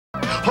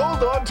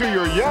hold on to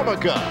your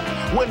yarmulke.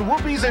 When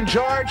Whoopi's in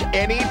charge,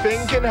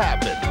 anything can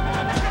happen.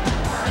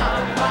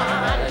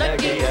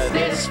 Look at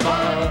this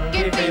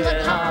funky feeling,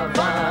 look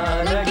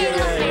at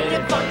hate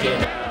it funky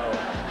now.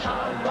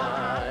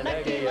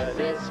 Look at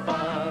this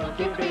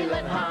funky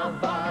feeling,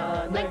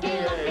 look at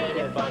hate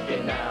it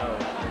funky now.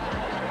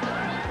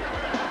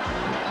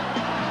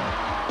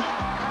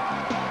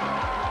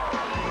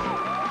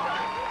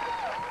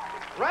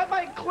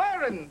 Rabbi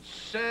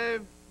Clarence,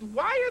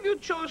 why have you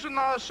chosen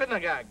our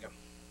synagogue?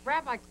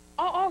 Rabbi,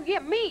 yeah,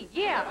 me,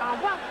 yeah.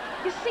 Well,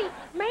 you see,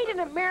 Made in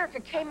America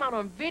came out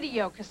on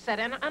video cassette,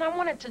 and I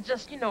wanted to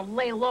just,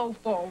 lay low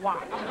for a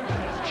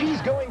while.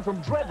 She's going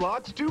from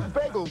dreadlocks to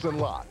bagels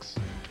and locks.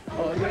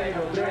 Oh,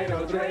 dreidel,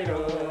 dreidel,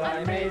 dreidel,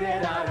 I made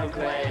it out of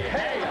clay.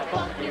 Hey, a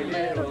funky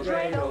little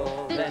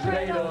dreidel, this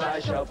dreidel I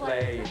shall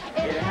play.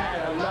 It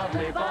had a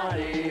lovely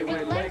body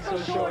with legs so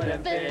short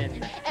and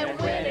thin, and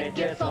when it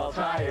gets all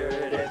tired,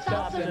 it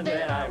stops and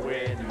then I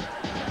win.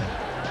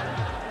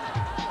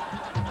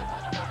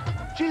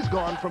 She's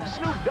gone from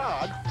Snoop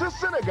Dogg to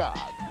synagogue.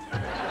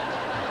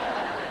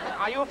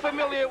 Are you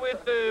familiar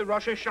with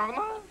Rosh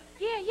Hashanah?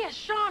 Yeah,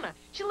 Shauna.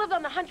 She lived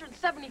on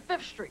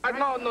 175th Street. Right?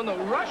 No,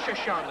 Rosh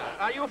Hashanah.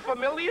 Are you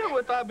familiar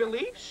with our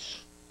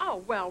beliefs?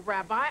 Oh, well,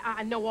 Rabbi,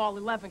 I know all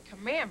 11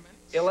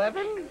 commandments.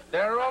 11?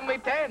 There are only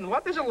 10.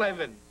 What is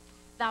 11?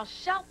 Thou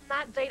shalt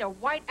not date a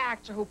white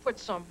actor who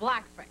puts on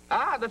blackface.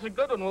 Ah, that's a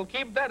good one. We'll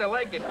keep that. I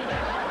like it.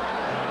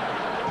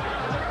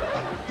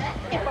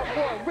 If I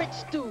were a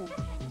rich dude,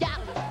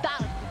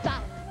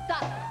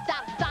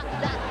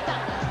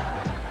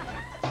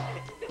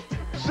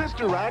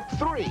 Sister Act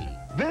 3.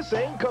 This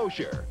Ain't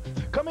Kosher.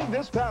 Coming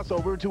this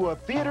Passover to a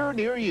theater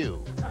near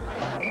you.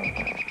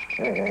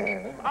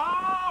 Ah!